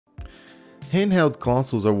Handheld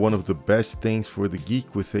consoles are one of the best things for the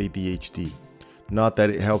geek with ADHD. Not that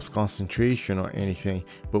it helps concentration or anything,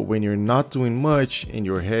 but when you're not doing much and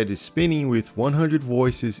your head is spinning with 100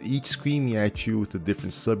 voices each screaming at you with a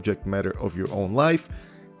different subject matter of your own life,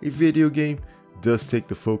 a video game does take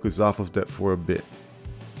the focus off of that for a bit.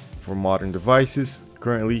 For modern devices,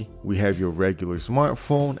 currently we have your regular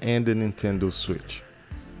smartphone and the Nintendo Switch.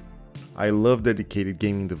 I love dedicated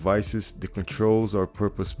gaming devices, the controls are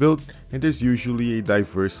purpose built, and there's usually a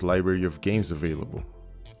diverse library of games available.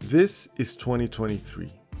 This is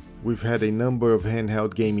 2023. We've had a number of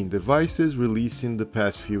handheld gaming devices released in the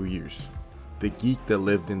past few years. The geek that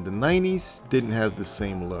lived in the 90s didn't have the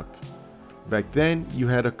same luck. Back then, you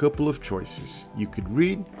had a couple of choices. You could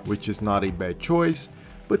read, which is not a bad choice,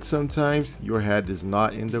 but sometimes your head is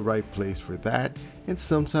not in the right place for that, and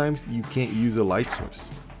sometimes you can't use a light source.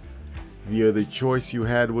 The other choice you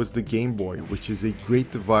had was the Game Boy, which is a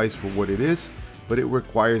great device for what it is, but it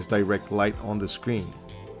requires direct light on the screen.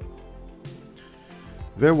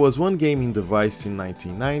 There was one gaming device in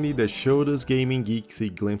 1990 that showed us gaming geeks a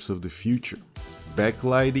glimpse of the future.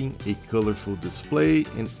 Backlighting, a colorful display,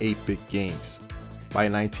 and 8-bit games. By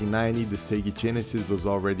 1990, the Sega Genesis was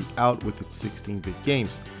already out with its 16-bit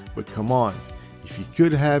games, but come on, if you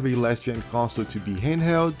could have a last-gen console to be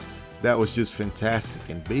handheld, that was just fantastic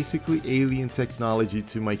and basically alien technology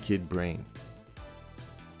to my kid brain.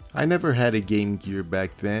 I never had a Game Gear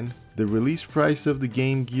back then. The release price of the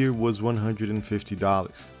Game Gear was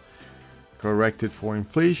 $150. Corrected for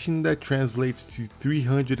inflation, that translates to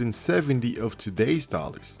 370 of today's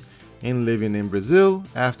dollars. And living in Brazil,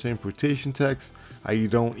 after importation tax, I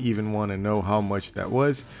don't even want to know how much that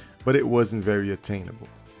was, but it wasn't very attainable.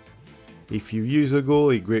 A few years ago,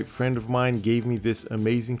 a great friend of mine gave me this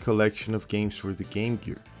amazing collection of games for the Game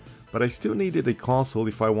Gear, but I still needed a console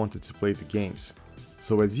if I wanted to play the games.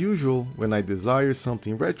 So as usual, when I desire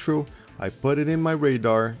something retro, I put it in my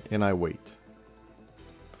radar and I wait.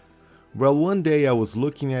 Well, one day I was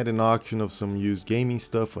looking at an auction of some used gaming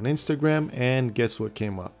stuff on Instagram, and guess what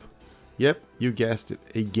came up? Yep, you guessed it,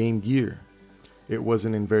 a Game Gear. It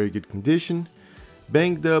wasn't in very good condition.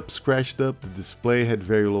 Banged up, scratched up, the display had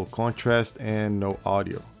very low contrast and no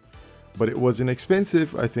audio. But it wasn't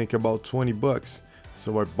expensive, I think about 20 bucks,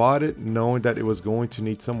 so I bought it knowing that it was going to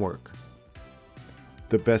need some work.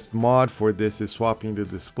 The best mod for this is swapping the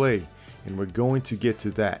display, and we're going to get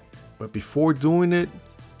to that. But before doing it,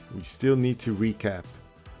 we still need to recap.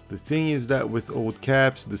 The thing is that with old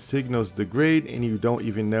caps, the signals degrade and you don't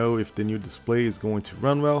even know if the new display is going to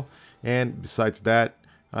run well, and besides that,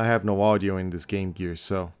 I have no audio in this Game Gear,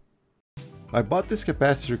 so. I bought this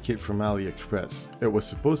capacitor kit from AliExpress. It was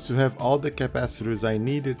supposed to have all the capacitors I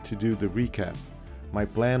needed to do the recap. My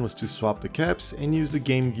plan was to swap the caps and use the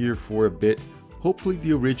Game Gear for a bit. Hopefully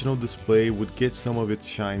the original display would get some of its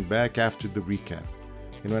shine back after the recap.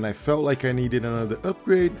 And when I felt like I needed another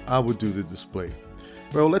upgrade, I would do the display.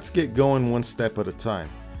 Well, let's get going one step at a time.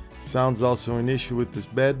 Sound's also an issue with this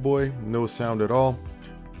bad boy, no sound at all.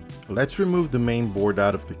 Let's remove the main board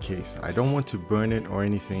out of the case. I don't want to burn it or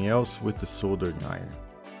anything else with the soldering iron.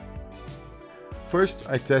 First,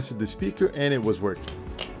 I tested the speaker and it was working.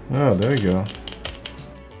 Oh, there you go.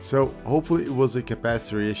 So hopefully it was a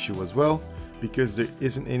capacitor issue as well, because there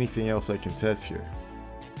isn't anything else I can test here.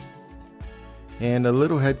 And a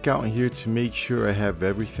little head count here to make sure I have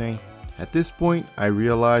everything. At this point, I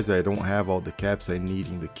realized I don't have all the caps I need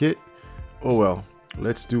in the kit. Oh well,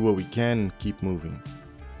 let's do what we can and keep moving.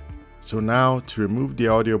 So now to remove the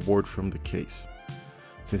audio board from the case.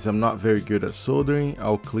 Since I'm not very good at soldering,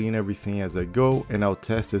 I'll clean everything as I go and I'll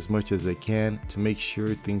test as much as I can to make sure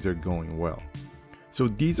things are going well. So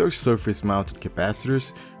these are surface mounted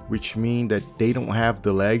capacitors, which mean that they don't have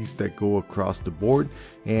the legs that go across the board,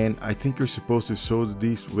 and I think you're supposed to solder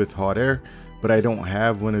these with hot air, but I don't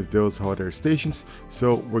have one of those hot air stations,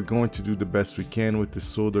 so we're going to do the best we can with the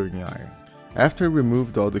soldering iron. After I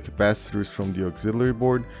removed all the capacitors from the auxiliary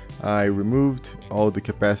board, I removed all the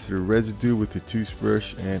capacitor residue with a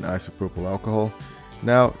toothbrush and isopropyl alcohol.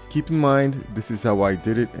 Now keep in mind, this is how I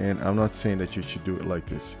did it, and I'm not saying that you should do it like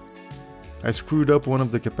this. I screwed up one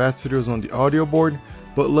of the capacitors on the audio board,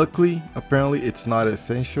 but luckily, apparently it's not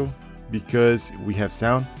essential because we have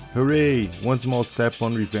sound. Hooray! One small step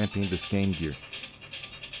on revamping this Game Gear.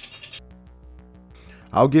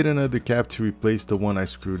 I'll get another cap to replace the one I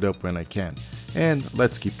screwed up when I can, and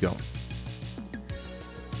let's keep going.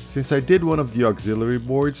 Since I did one of the auxiliary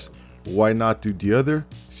boards, why not do the other?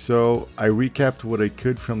 So I recapped what I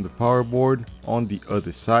could from the power board on the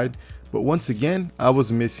other side, but once again I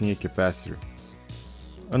was missing a capacitor.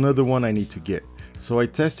 Another one I need to get. So I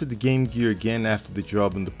tested the Game Gear again after the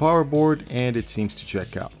job on the power board, and it seems to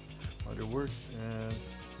check out. Audio works and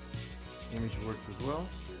image works as well.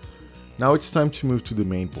 Now it's time to move to the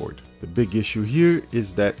main board. The big issue here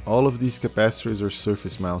is that all of these capacitors are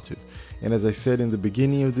surface mounted, and as I said in the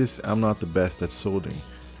beginning of this, I'm not the best at soldering.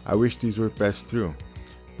 I wish these were passed through,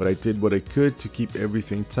 but I did what I could to keep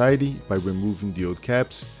everything tidy by removing the old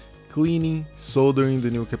caps, cleaning, soldering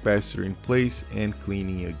the new capacitor in place, and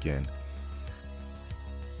cleaning again.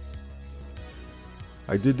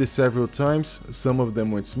 I did this several times, some of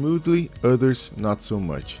them went smoothly, others not so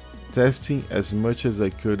much, testing as much as I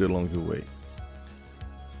could along the way.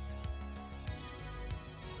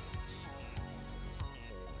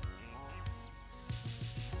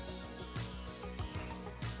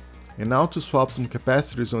 And now to swap some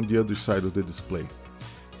capacitors on the other side of the display.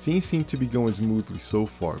 Things seem to be going smoothly so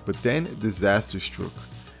far, but then disaster struck.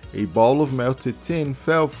 A ball of melted tin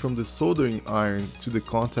fell from the soldering iron to the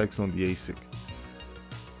contacts on the ASIC.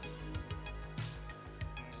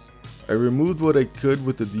 I removed what I could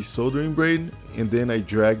with the desoldering blade, and then I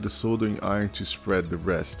dragged the soldering iron to spread the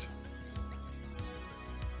rest.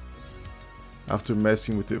 After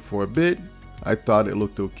messing with it for a bit, I thought it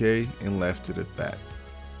looked okay and left it at that.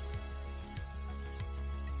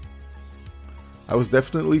 I was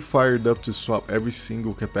definitely fired up to swap every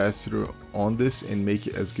single capacitor on this and make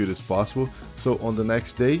it as good as possible, so on the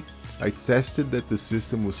next day, I tested that the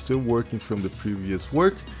system was still working from the previous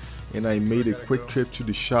work, and I made a quick trip to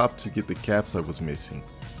the shop to get the caps I was missing.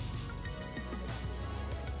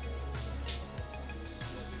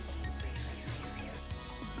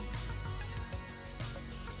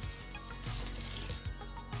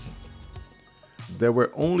 There were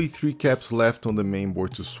only 3 caps left on the main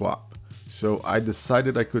board to swap, so I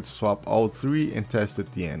decided I could swap all 3 and test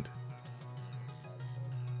at the end.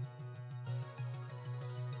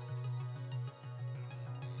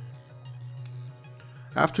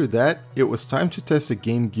 After that, it was time to test the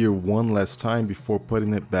Game Gear one last time before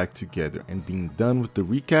putting it back together and being done with the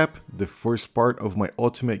recap, the first part of my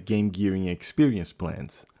ultimate game gearing experience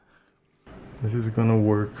plans. This is gonna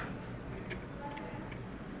work.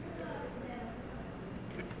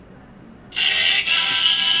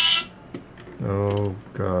 Oh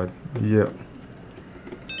god, yep.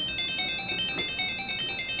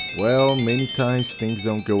 Well, many times things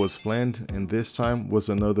don't go as planned, and this time was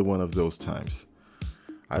another one of those times.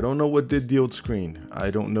 I don't know what did the old screen. I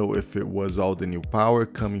don't know if it was all the new power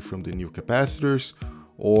coming from the new capacitors,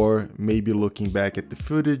 or maybe looking back at the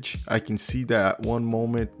footage, I can see that at one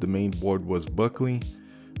moment the main board was buckling.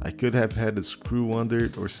 I could have had a screw under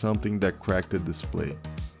it or something that cracked the display.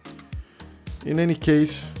 In any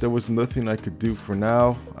case, there was nothing I could do for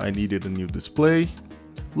now. I needed a new display.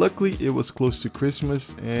 Luckily, it was close to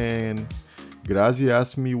Christmas, and Grazi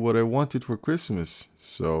asked me what I wanted for Christmas,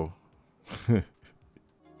 so...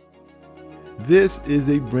 This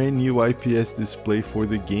is a brand new IPS display for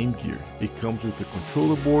the Game Gear. It comes with a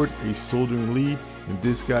controller board, a soldering lead, and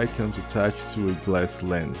this guy comes attached to a glass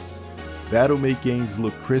lens. That'll make games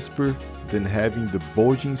look crisper than having the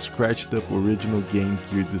bulging, scratched up original Game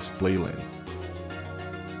Gear display lens.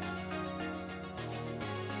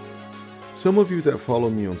 Some of you that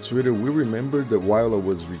follow me on Twitter will remember that while I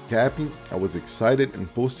was recapping, I was excited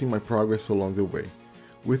and posting my progress along the way.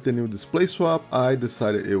 With the new display swap, I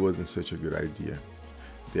decided it wasn't such a good idea.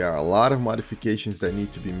 There are a lot of modifications that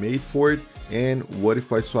need to be made for it, and what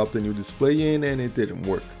if I swapped the new display in and it didn't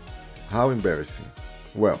work? How embarrassing.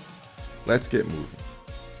 Well, let's get moving.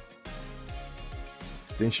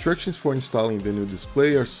 The instructions for installing the new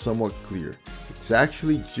display are somewhat clear. It's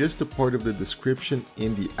actually just a part of the description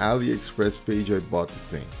in the AliExpress page I bought the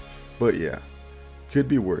thing. But yeah, could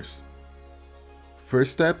be worse.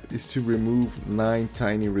 First step is to remove 9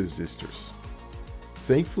 tiny resistors.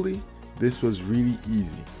 Thankfully, this was really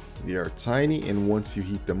easy. They are tiny, and once you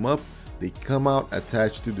heat them up, they come out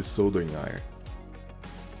attached to the soldering iron.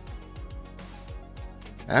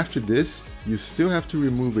 After this, you still have to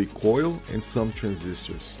remove a coil and some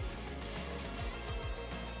transistors.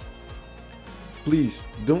 Please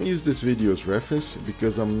don't use this video as reference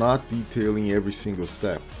because I'm not detailing every single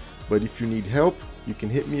step, but if you need help, you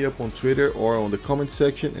can hit me up on Twitter or on the comment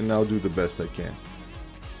section and I'll do the best I can.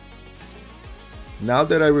 Now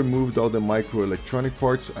that I removed all the microelectronic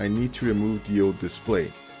parts, I need to remove the old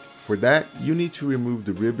display. For that, you need to remove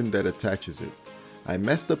the ribbon that attaches it. I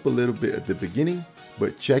messed up a little bit at the beginning,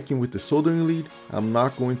 but checking with the soldering lead, I'm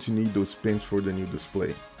not going to need those pins for the new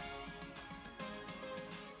display.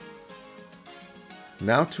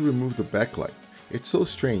 Now to remove the backlight. It's so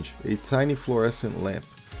strange, a tiny fluorescent lamp.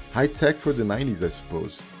 High tech for the 90s, I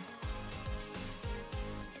suppose.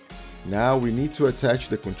 Now we need to attach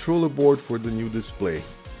the controller board for the new display.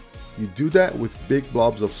 You do that with big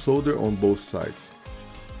blobs of solder on both sides.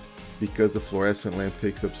 Because the fluorescent lamp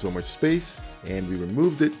takes up so much space, and we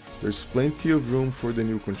removed it, there's plenty of room for the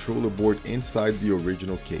new controller board inside the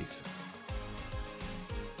original case.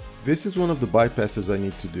 This is one of the bypasses I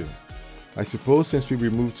need to do. I suppose since we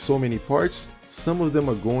removed so many parts, some of them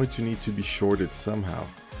are going to need to be shorted somehow.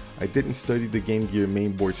 I didn't study the Game Gear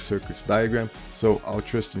mainboard circuits diagram, so I'll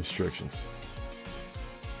trust instructions.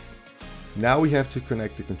 Now we have to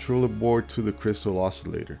connect the controller board to the crystal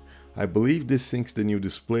oscillator. I believe this syncs the new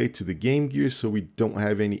display to the Game Gear so we don't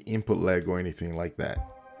have any input lag or anything like that.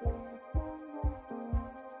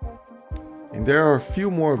 And there are a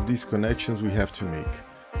few more of these connections we have to make.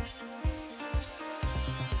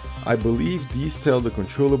 I believe these tell the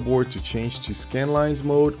controller board to change to scanlines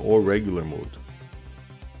mode or regular mode.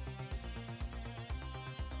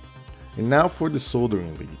 And now for the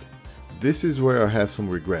soldering lead. This is where I have some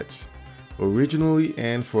regrets. Originally,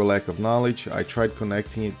 and for lack of knowledge, I tried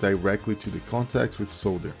connecting it directly to the contacts with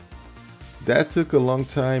solder. That took a long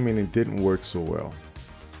time and it didn't work so well.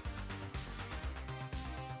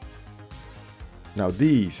 Now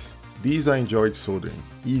these I enjoyed soldering,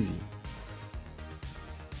 easy.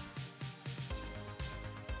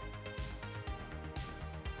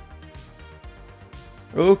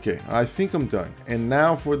 Okay, I think I'm done. And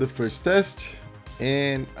now for the first test,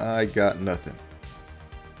 and I got nothing.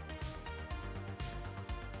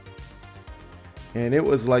 And it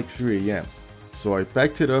was like 3 AM, so I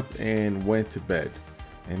packed it up and went to bed.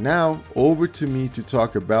 And now over to me to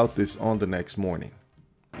talk about this on the next morning.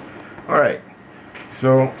 Alright,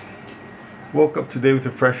 so woke up today with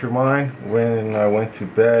a fresher mind. When I went to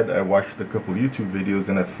bed, I watched a couple YouTube videos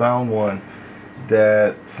and I found one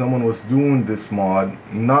that someone was doing this mod,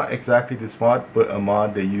 not exactly this mod, but a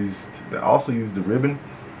mod they also used the ribbon,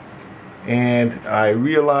 and I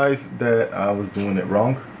realized that I was doing it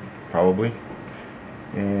wrong, probably,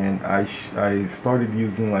 and I started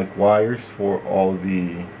using like wires for all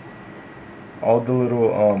the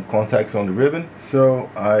little contacts on the ribbon. So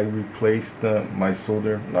I replaced my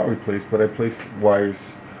solder, not replaced, but I placed wires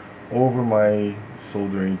over my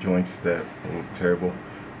soldering joints that look terrible.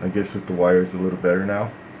 I guess with the wires a little better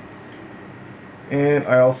now. And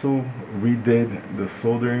I also redid the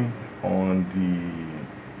soldering on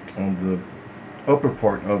the upper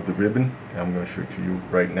part of the ribbon. I'm going to show it to you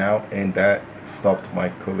right now, and that stopped my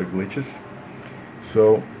color glitches.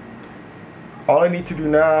 So all I need to do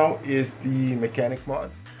now is the mechanic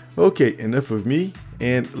mods. Okay, enough of me,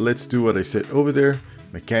 and let's do what I said over there,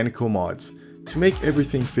 mechanical mods, to make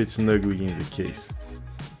everything fit snugly in the case.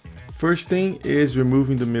 First thing is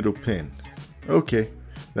removing the middle pin. Okay,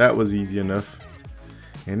 that was easy enough.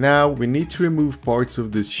 And now we need to remove parts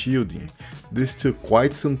of this shielding. This took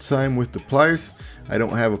quite some time with the pliers. I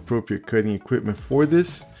don't have appropriate cutting equipment for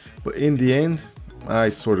this, but in the end, I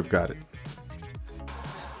sort of got it.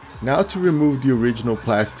 Now to remove the original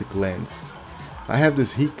plastic lens. I have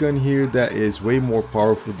this heat gun here that is way more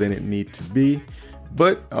powerful than it needs to be,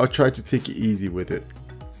 but I'll try to take it easy with it.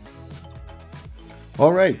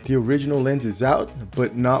 Alright, the original lens is out,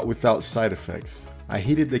 but not without side effects. I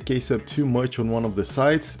heated the case up too much on one of the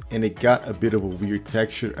sides and it got a bit of a weird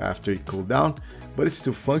texture after it cooled down, but it's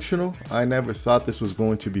still functional. I never thought this was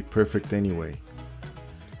going to be perfect anyway.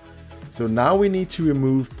 So now we need to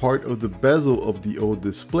remove part of the bezel of the old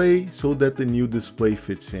display so that the new display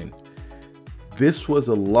fits in. This was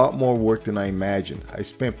a lot more work than I imagined. I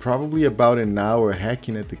spent probably about an hour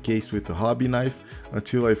hacking at the case with a hobby knife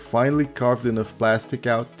until I finally carved enough plastic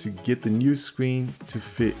out to get the new screen to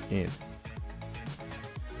fit in.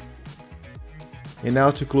 And now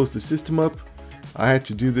to close the system up, I had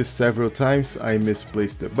to do this several times. I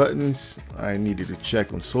misplaced the buttons, I needed to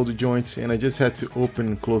check on solder joints, and I just had to open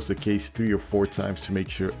and close the case 3 or 4 times to make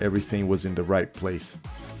sure everything was in the right place.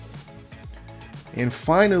 And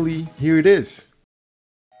finally, here it is.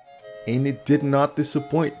 And it did not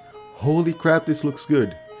disappoint. Holy crap, this looks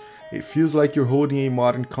good. It feels like you're holding a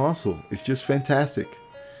modern console. It's just fantastic.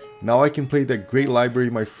 Now I can play that great library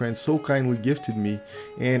my friend so kindly gifted me,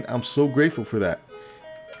 and I'm so grateful for that.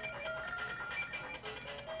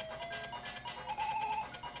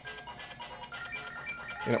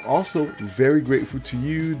 And I'm also very grateful to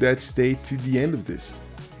you that stayed to the end of this.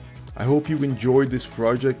 I hope you enjoyed this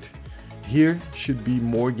project. Here should be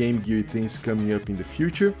more Game Gear things coming up in the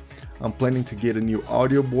future. I'm planning to get a new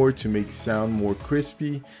audio board to make sound more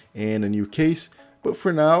crispy and a new case, but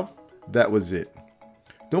for now, that was it.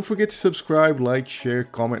 Don't forget to subscribe, like, share,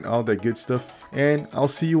 comment, all that good stuff, and I'll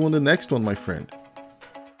see you on the next one, my friend.